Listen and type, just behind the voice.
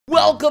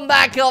Welcome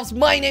back, elves.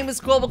 My name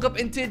is Kwebbelkop,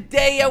 and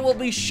today I will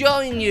be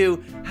showing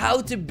you how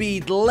to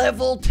beat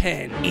level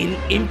 10 in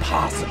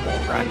Impossible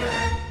Runner.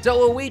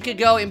 So a week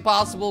ago,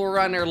 Impossible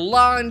Runner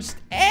launched,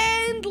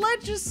 and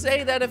let's just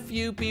say that a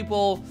few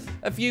people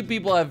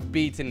have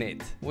beaten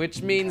it,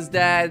 which means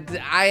that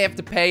I have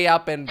to pay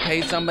up and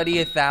pay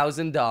somebody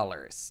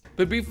 $1,000.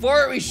 But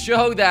before we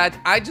show that,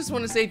 I just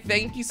want to say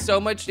thank you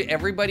so much to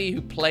everybody who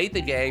played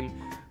the game.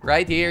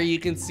 Right here, you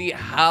can see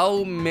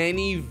how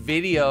many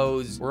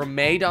videos were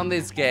made on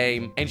this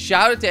game. And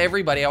shout out to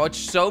everybody. I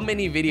watched so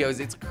many videos.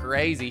 It's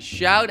crazy.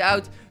 Shout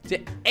out to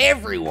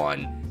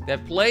everyone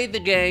that played the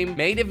game,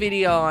 made a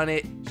video on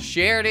it,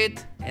 shared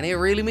it, and it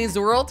really means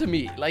the world to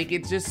me. Like,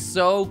 it's just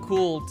so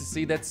cool to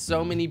see that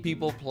so many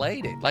people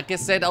played it. Like I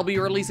said, I'll be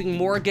releasing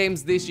more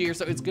games this year,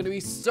 so it's gonna be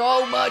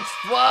so much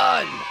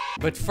fun.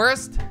 But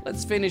first,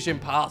 let's finish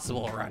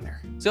Impossible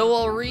Runner. So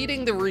while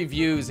reading the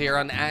reviews here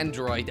on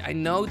Android, I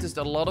noticed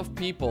a lot of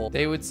people,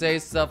 they would say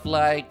stuff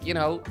like, you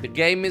know, the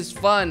game is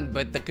fun,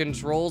 but the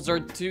controls are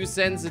too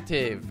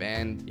sensitive.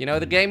 And, you know,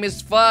 the game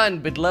is fun,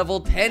 but level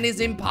 10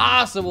 is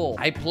impossible.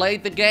 I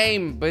played the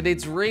game, but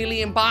it's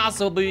really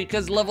impossible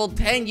because level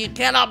 10, you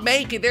cannot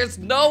make it. There's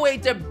no way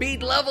to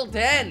beat level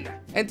 10.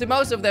 And to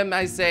most of them,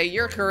 I say,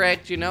 you're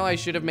correct, you know, I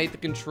should have made the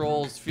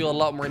controls feel a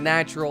lot more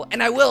natural,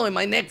 and I will in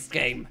my next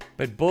game.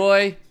 But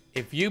boy,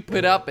 if you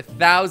put up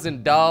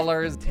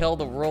 $1,000, tell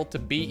the world to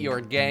beat your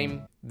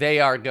game,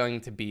 they are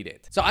going to beat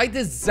it. So I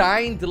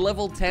designed the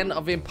level 10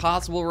 of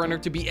Impossible Runner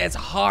to be as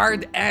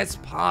hard as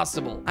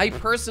possible. I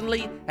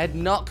personally had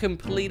not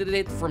completed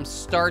it from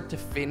start to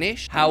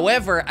finish.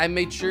 However, I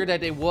made sure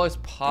that it was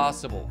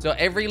possible. So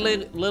every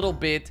little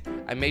bit,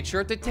 I made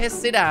sure to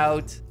test it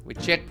out with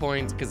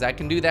checkpoints, because I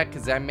can do that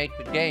because I make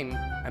the game.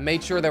 I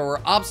made sure there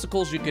were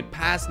obstacles you could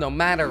pass no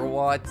matter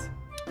what.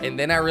 And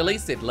then I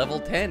released it, level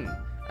 10.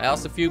 I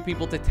asked a few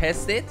people to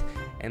test it,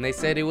 and they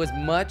said it was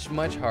much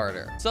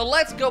harder. So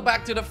let's go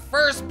back to the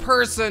first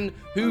person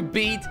who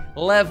beat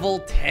level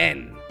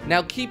 10.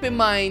 Now keep in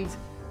mind,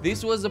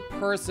 this was a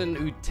person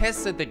who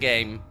tested the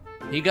game.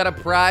 He got a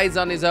prize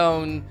on his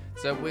own,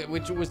 so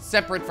which was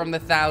separate from the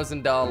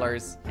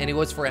 $1,000, and it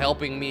was for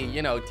helping me,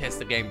 you know, test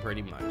the game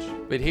pretty much.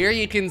 But here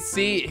you can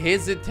see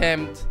his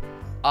attempt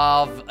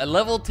of a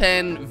level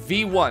 10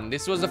 V1.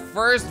 This was the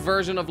first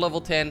version of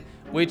level 10,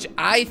 which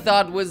I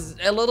thought was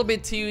a little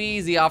bit too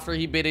easy after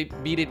he beat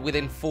it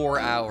within 4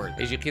 hours.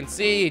 As you can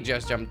see, he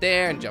just jumped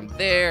there,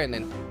 and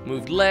then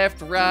moved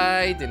left,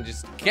 right, and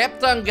just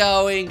kept on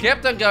going,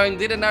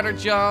 did another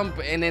jump,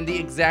 and then the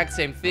exact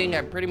same thing.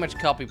 I pretty much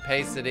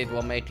copy-pasted it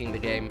while making the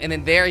game. And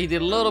then there, he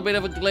did a little bit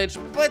of a glitch,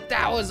 but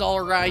that was all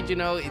right, you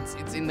know, it's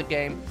in the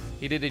game.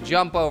 He did a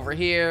jump over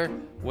here,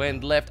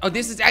 went left. Oh,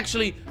 this is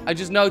actually, I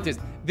just noticed,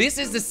 this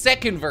is the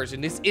second version.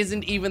 This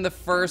isn't even the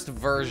first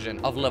version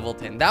of level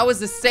 10. That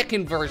was the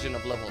second version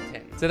of level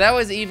 10. So that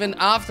was even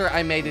after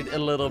I made it a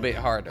little bit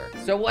harder.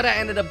 So what I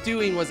ended up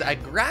doing was I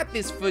grabbed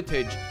this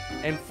footage,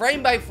 and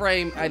frame by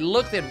frame, I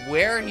looked at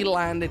where he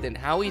landed and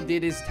how he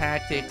did his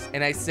tactics,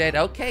 and I said,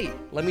 okay,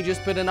 let me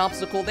just put an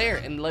obstacle there,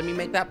 and let me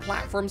make that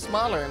platform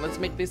smaller, and let's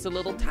make this a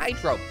little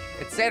tightrope,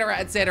 etc.,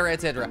 etc.,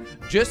 etc.,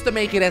 just to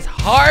make it as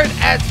hard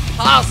as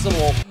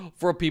possible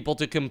for people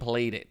to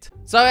complete it.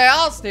 So I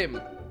asked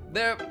him,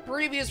 the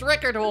previous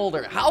record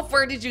holder, how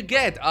far did you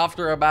get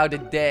after about a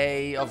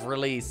day of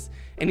release?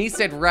 And he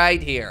said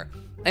right here.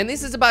 And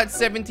this is about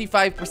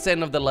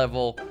 75% of the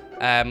level.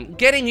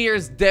 Getting here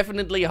is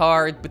definitely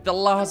hard, but the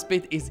last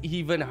bit is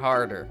even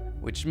harder,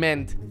 which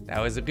meant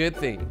that was a good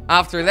thing.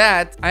 After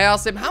that, I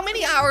asked him, how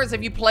many hours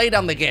have you played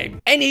on the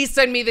game? And he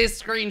sent me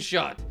this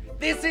screenshot.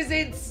 This is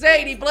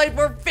insane. He played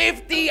for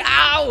 50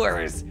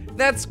 hours.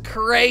 That's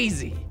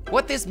crazy.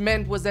 What this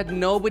meant was that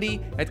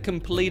nobody had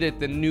completed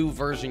the new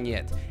version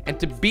yet. And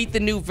to beat the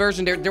new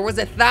version, there was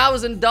a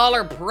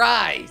 $1,000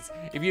 prize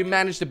if you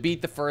managed to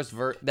beat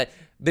the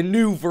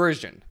new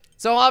version.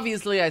 So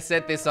obviously I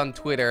said this on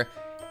Twitter,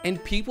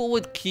 and people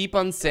would keep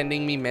on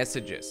sending me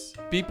messages.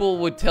 People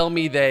would tell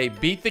me they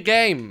beat the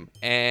game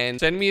and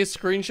send me a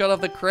screenshot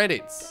of the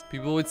credits.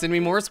 People would send me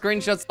more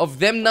screenshots of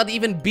them not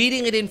even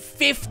beating it in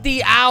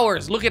 50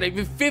 hours. Look at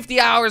it, 50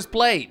 hours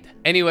played.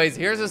 Anyways,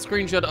 here's a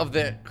screenshot of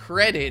the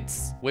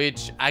credits,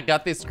 which I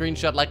got this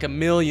screenshot like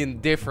 1,000,000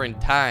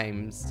 different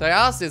times. So I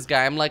asked this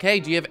guy, I'm like,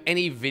 hey, do you have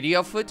any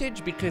video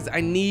footage? Because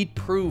I need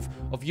proof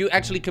of you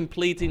actually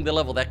completing the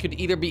level. That could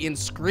either be in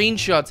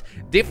screenshots,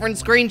 different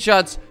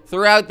screenshots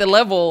throughout the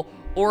level,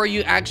 or are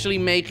you actually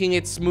making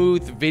it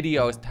smooth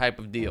videos type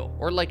of deal?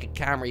 Or like a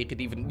camera, you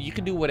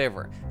could do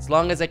whatever. As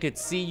long as I could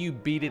see you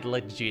beat it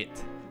legit.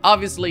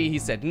 Obviously, he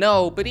said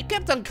no, but he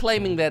kept on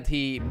claiming that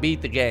he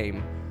beat the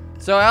game.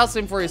 So I asked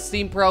him for his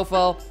Steam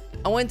profile.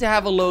 I went to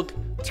have a look.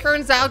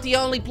 Turns out he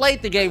only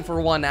played the game for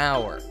 1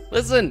 hour.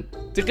 Listen,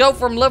 To go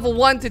from level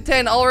 1 to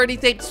 10 already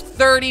takes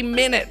 30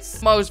 minutes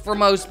for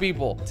most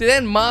people. To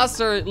then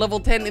master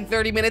level 10 in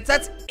 30 minutes,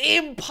 that's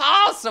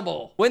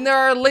impossible. When there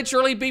are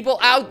literally people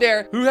out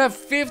there who have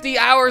 50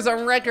 hours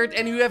on record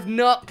and who have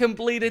not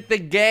completed the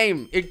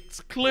game. It's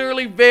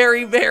clearly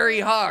very, very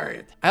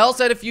hard. I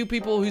also had a few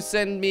people who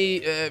send me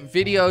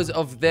videos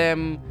of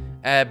them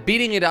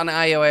beating it on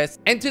iOS.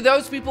 And to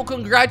those people,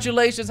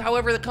 congratulations.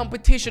 However, the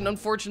competition,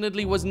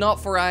 unfortunately, was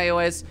not for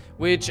iOS,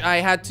 which I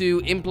had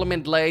to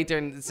implement later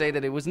and say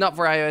that it was not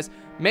for iOS,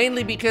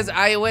 mainly because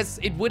iOS,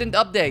 it wouldn't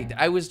update.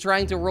 I was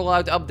trying to roll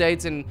out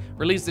updates and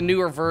release the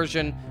newer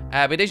version,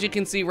 but as you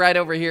can see right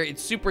over here,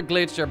 it's super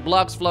glitched. There are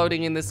blocks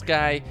floating in the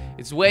sky.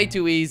 It's way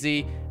too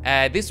easy.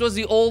 This was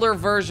the older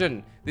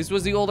version.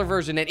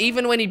 And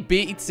even when he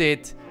beats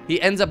it,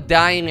 he ends up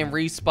dying and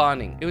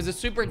respawning. It was a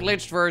super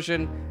glitched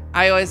version.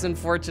 iOS,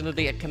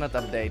 unfortunately, I cannot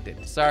update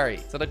it. Sorry.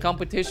 So the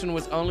competition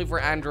was only for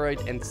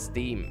Android and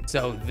Steam.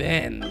 So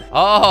then,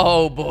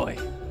 oh boy,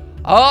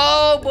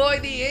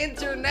 the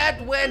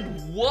internet went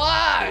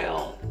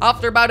wild.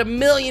 After about 1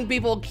 million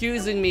people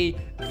accusing me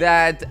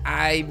that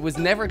I was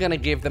never gonna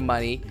give the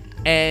money,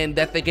 and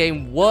that the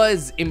game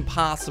was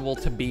impossible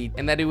to beat,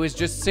 and that it was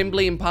just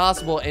simply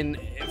impossible, and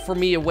for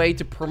me, a way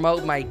to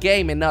promote my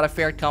game and not a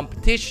fair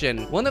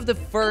competition, one of the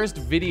first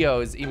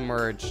videos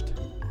emerged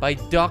by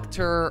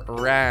Dr.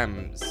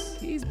 Rams.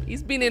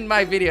 He's been in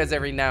my videos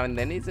every now and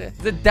then. He's a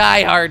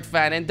diehard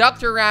fan, and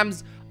Dr.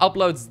 Rams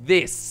uploads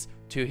this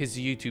to his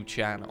YouTube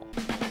channel.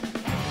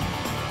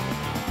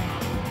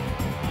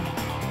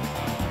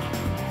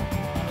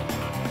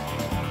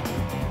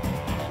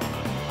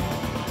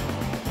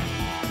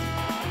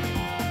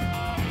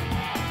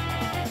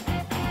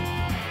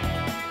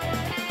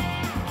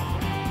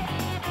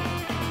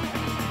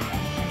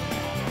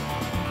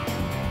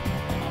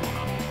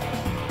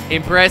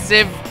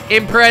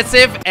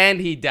 Impressive, and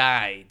he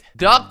died.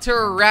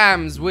 Dr.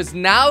 Rams was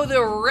now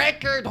the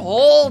record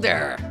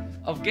holder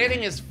of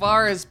getting as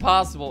far as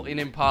possible in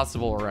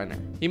Impossible Runner.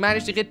 He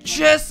managed to get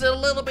just a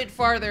little bit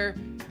farther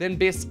than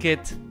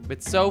Biscuit,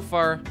 but so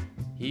far,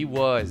 he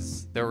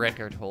was the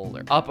record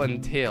holder up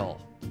until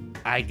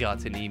I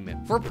got an email.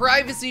 For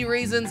privacy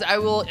reasons, I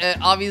will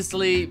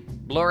obviously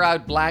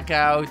black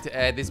out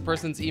this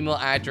person's email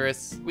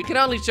address. We can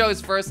only show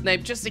his first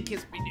name just in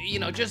case,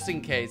 just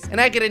in case.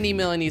 And I get an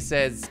email and he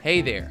says,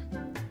 "Hey there.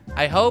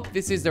 I hope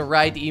this is the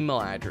right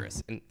email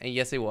address." And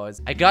yes, it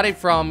was. "I got it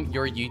from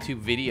your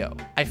YouTube video.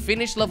 I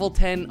finished level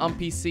 10 on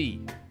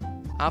PC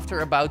after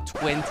about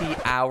 20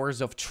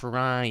 hours of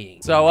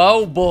trying." So,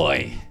 oh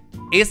boy.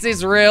 Is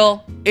this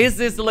real? Is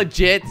this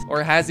legit?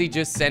 Or has he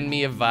just sent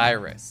me a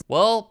virus?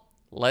 Well,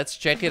 let's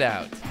check it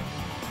out.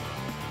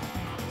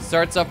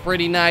 Starts off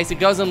pretty nice. It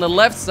goes on the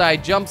left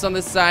side, jumps on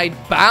the side,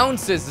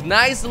 bounces.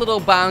 Nice little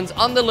bounce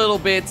on the little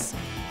bits.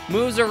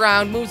 Moves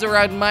around,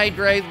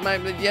 migrates,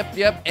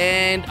 yep.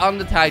 And on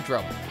the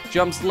tightrope.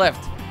 Jumps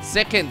left.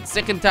 Second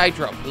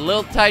tightrope. A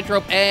little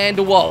tightrope and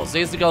the walls.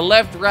 He has to go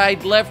left, right.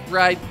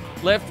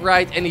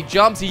 And he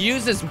jumps. He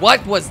uses,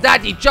 what was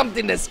that? He jumped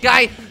in the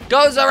sky,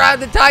 goes around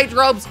the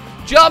tightropes,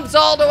 jumps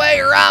all the way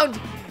around,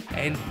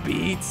 and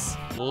beats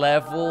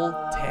level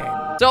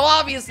 10. So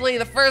obviously,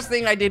 the first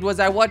thing I did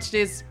was I watched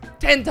this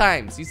 10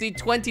 times. You see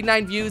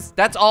 29 views?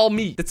 That's all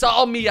me.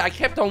 I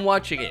kept on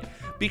watching it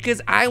because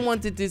I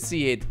wanted to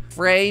see it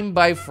frame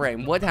by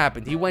frame. What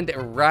happened? He went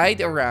right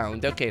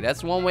around. Okay,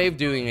 that's one way of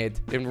doing it.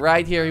 Then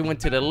right here, he went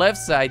to the left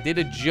side, did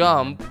a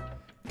jump,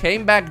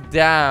 came back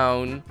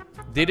down,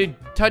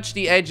 touch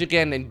the edge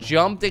again, and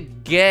jumped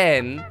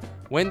again.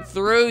 Went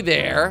through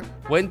there,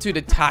 went to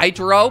the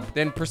tightrope,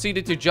 then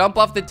proceeded to jump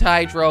off the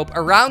tightrope,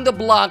 around the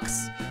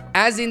blocks,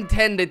 as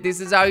intended. This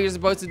is how you're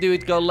supposed to do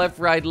it. Go left,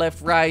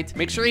 right.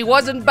 Make sure he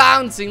wasn't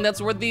bouncing. That's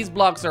what these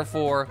blocks are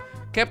for.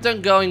 Kept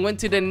on going, went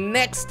to the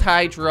next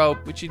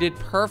tightrope, which he did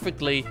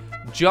perfectly.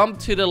 Jumped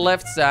to the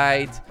left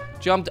side,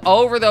 jumped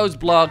over those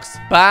blocks,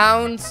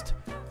 bounced,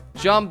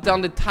 jumped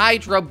on the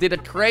tightrope, did a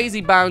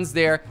crazy bounce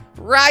there.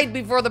 Right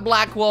before the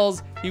black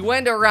walls, he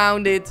went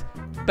around it,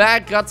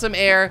 back, got some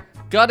air,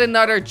 got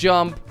another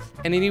jump,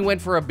 and then he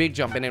went for a big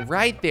jump. And then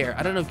right there,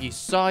 I don't know if you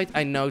saw it,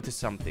 I noticed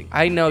something.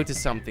 I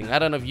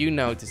don't know if you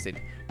noticed it,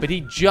 but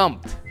he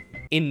jumped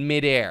in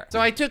midair.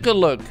 So I took a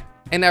look,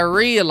 and I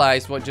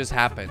realized what just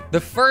happened.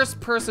 The first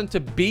person to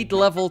beat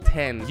level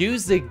 10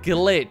 used a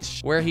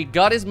glitch where he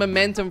got his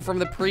momentum from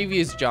the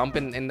previous jump,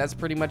 and that's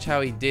pretty much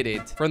how he did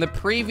it. From the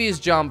previous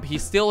jump, he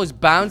still was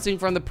bouncing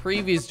from the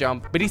previous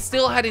jump, but he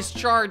still had his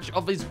charge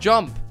of his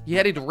jump. He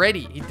had it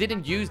ready. He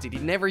didn't use it. He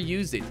never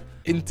used it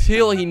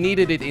until he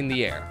needed it in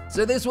the air.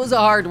 So this was a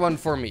hard one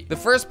for me. The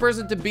first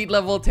person to beat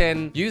level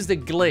 10 used a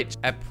glitch,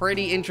 a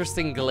pretty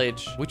interesting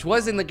glitch, which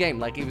was in the game.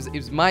 Like, it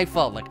was my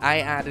fault. Like, I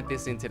added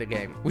this into the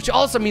game, which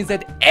also means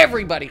that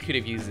everybody could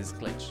have used this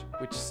glitch,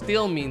 which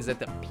still means that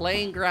the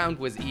playing ground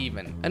was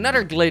even.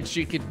 Another glitch,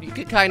 you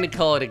could kind of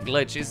call it a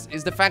glitch,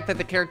 is the fact that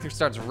the character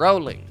starts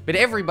rolling, but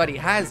everybody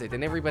has it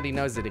and everybody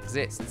knows it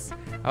exists.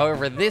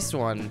 However, this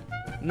one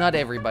Not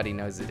everybody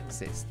knows it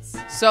exists.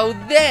 So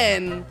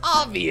then,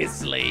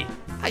 obviously,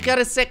 I got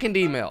a second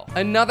email.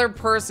 Another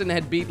person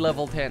had beat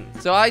level 10.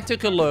 So I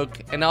took a look,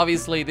 and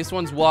obviously this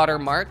one's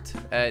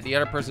watermarked. The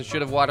other person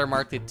should have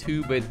watermarked it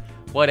too, but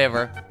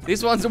whatever.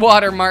 This one's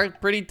watermarked,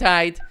 pretty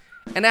tight.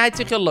 And I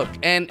took a look,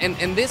 and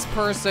this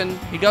person,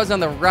 he goes on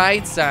the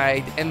right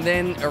side, and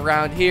then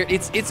around here.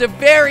 It's a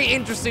very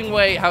interesting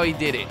way how he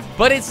did it,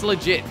 but it's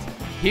legit.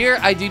 Here,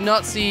 I do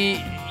not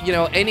see, you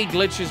know, any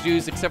glitches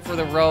used except for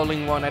the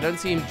rolling one. I don't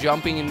see him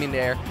jumping in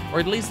midair, or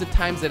at least the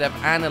times that I've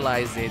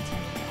analyzed it.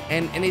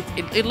 And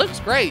it looks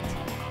great.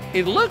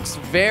 It looks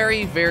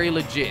very, very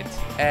legit.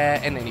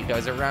 And then he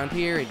goes around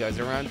here, he goes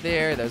around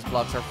there, those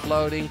blocks are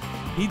floating.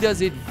 He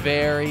does it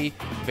very,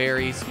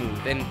 very smooth.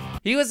 And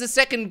he was the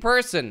second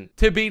person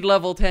to beat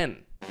level 10.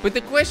 But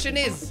the question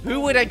is, who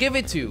would I give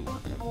it to?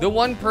 The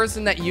one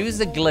person that used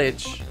a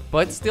glitch,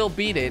 but still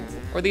beat it,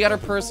 or the other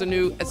person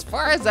who, as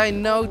far as I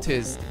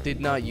noticed,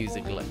 did not use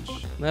a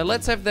glitch? Now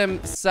let's have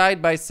them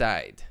side by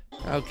side.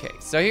 Okay,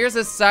 so here's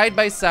a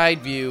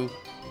side-by-side view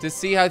to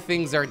see how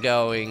things are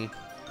going.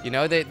 You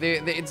know,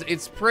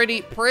 it's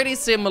pretty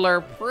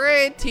similar,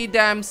 pretty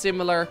damn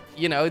similar.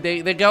 You know,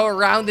 they go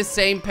around the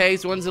same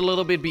pace. One's a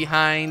little bit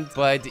behind,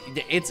 but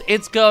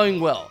it's going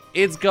well.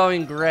 It's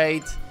going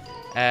great.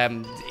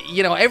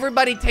 You know,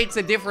 everybody takes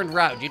a different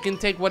route. You can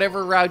take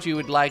whatever route you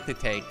would like to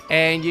take,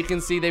 and you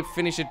can see they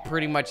finish it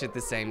pretty much at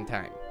the same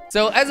time.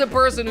 So as a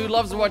person who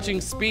loves watching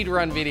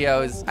speedrun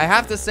videos, I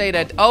have to say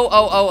that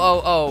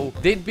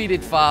did beat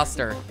it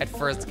faster at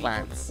first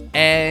glance.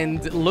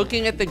 And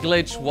looking at the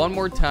glitch one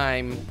more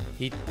time,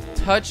 he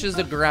touches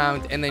the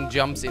ground and then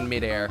jumps in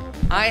midair.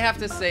 I have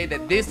to say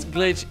that this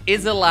glitch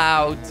is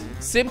allowed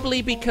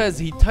simply because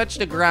he touched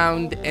the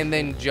ground and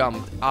then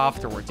jumped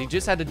afterwards. He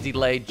just had a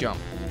delayed jump.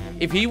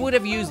 If he would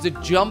have used the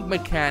jump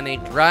mechanic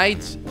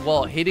right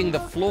while hitting the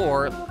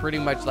floor, pretty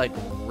much like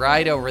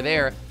right over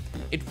there,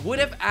 it would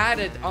have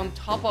added on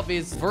top of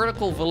his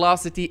vertical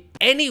velocity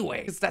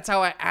anyway. That's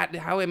how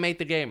I made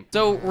the game.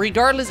 So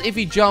regardless if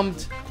he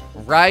jumped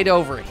right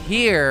over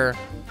here,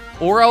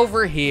 or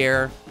over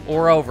here,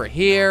 or over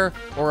here,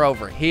 or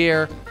over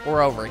here,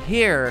 or over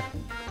here,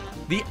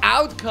 the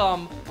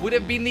outcome would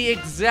have been the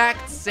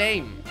exact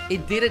same.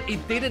 It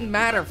didn't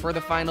matter for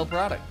the final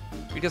product.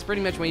 Because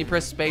pretty much when you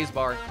press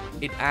spacebar,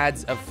 it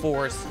adds a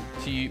force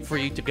for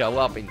you to go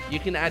up, and you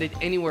can add it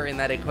anywhere in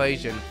that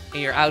equation,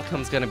 and your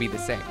outcome's gonna be the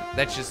same.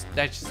 That's just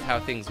how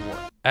things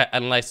work.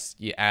 Unless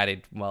you add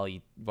it while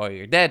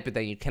you're dead, but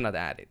then you cannot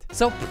add it.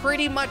 So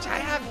pretty much I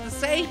have to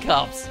say,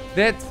 cops,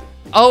 that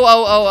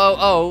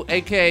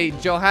aka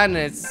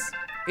Johannes,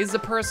 is the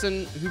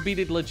person who beat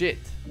it legit.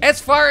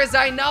 As far as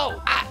I know,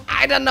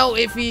 I don't know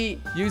if he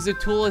used a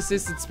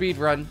tool-assisted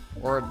speedrun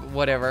or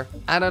whatever.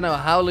 I don't know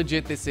how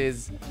legit this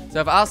is. So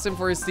I've asked him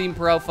for his Steam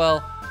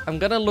profile. I'm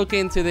gonna look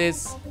into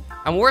this.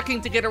 I'm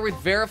working together with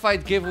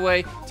Verified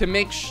Giveaway to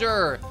make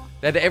sure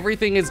that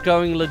everything is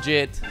going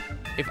legit.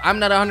 If I'm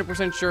not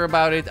 100% sure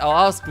about it,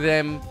 I'll ask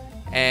them,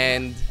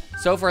 and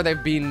so far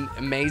they've been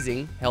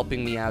amazing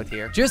helping me out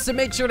here, just to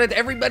make sure that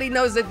everybody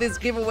knows that this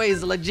giveaway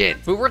is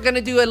legit. But we're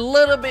gonna do a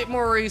little bit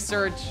more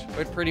research,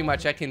 but pretty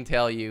much I can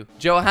tell you,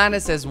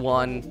 Johannes has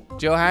won.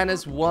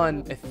 Johannes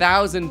won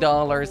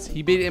 $1,000.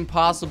 He beat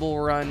Impossible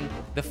Run,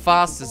 the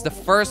fastest, the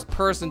first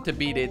person to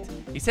beat it.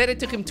 He said it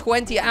took him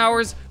 20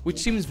 hours, which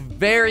seems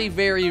very,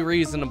 very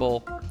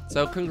reasonable.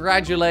 So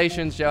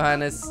congratulations,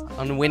 Johannes,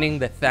 on winning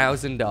the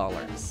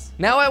 $1,000.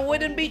 Now, I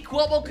wouldn't be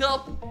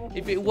Kwebbelkop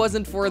if it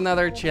wasn't for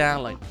another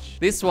challenge.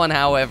 This one,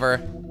 however,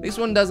 this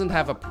one doesn't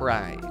have a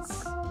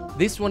prize.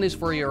 This one is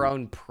for your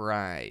own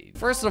pride.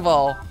 First of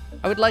all,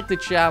 I would like to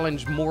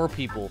challenge more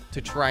people to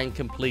try and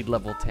complete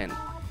level 10.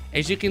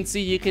 As you can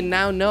see, you can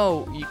now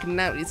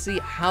see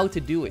how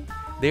to do it.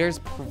 There's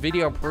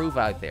video proof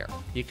out there.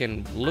 You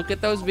can look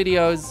at those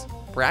videos,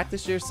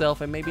 practice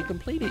yourself, and maybe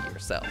complete it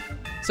yourself.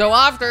 So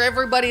after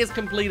everybody has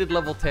completed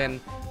level 10,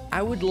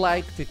 I would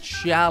like to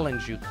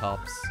challenge you,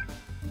 cops,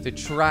 to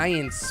try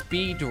and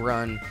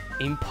speedrun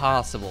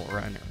Impossible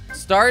Runner.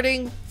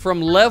 Starting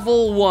from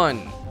level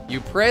 1,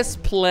 you press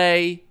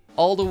play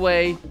all the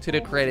way to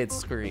the credits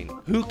screen.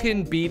 Who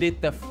can beat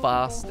it the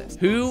fastest?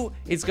 Who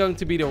is going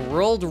to be the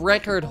world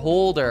record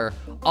holder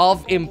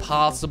of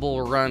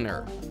Impossible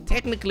Runner?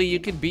 Technically, you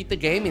could beat the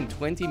game in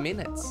 20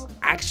 minutes.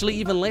 Actually,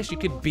 even less, you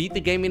could beat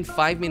the game in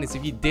 5 minutes.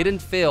 If you didn't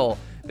fail,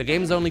 the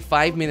game's only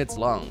 5 minutes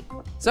long.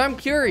 So I'm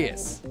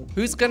curious,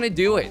 who's gonna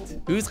do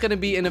it? Who's gonna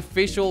be an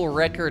official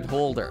record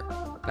holder?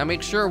 Now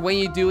make sure when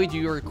you do it,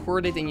 you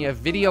record it and you have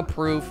video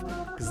proof,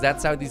 because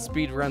that's how these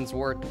speedruns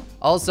work.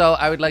 Also,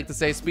 I would like to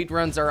say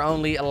speedruns are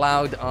only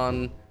allowed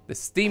on the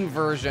Steam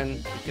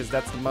version, because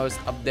that's the most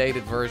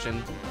updated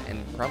version, and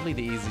probably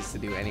the easiest to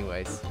do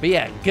anyways. But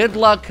yeah, good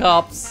luck,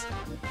 cops.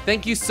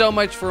 Thank you so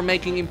much for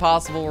making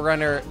Impossible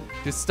Runner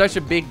just such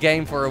a big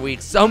game for a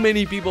week. So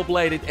many people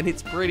played it, and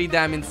it's pretty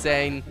damn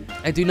insane.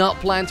 I do not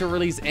plan to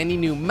release any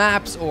new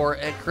maps or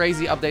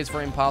crazy updates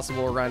for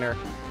Impossible Runner,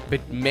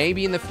 but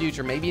maybe in the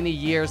future, maybe in a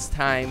year's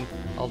time,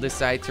 I'll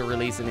decide to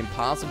release an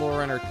Impossible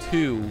Runner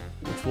 2,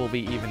 which will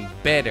be even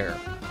better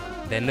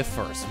than the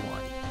first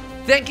one.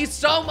 Thank you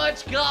so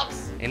much,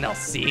 Cops, and I'll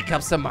see you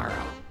Cops tomorrow.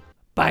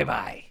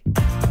 Bye-bye.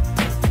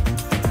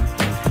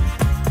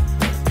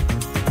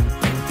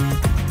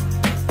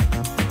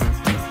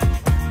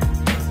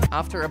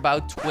 After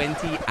about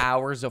 20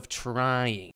 hours of trying,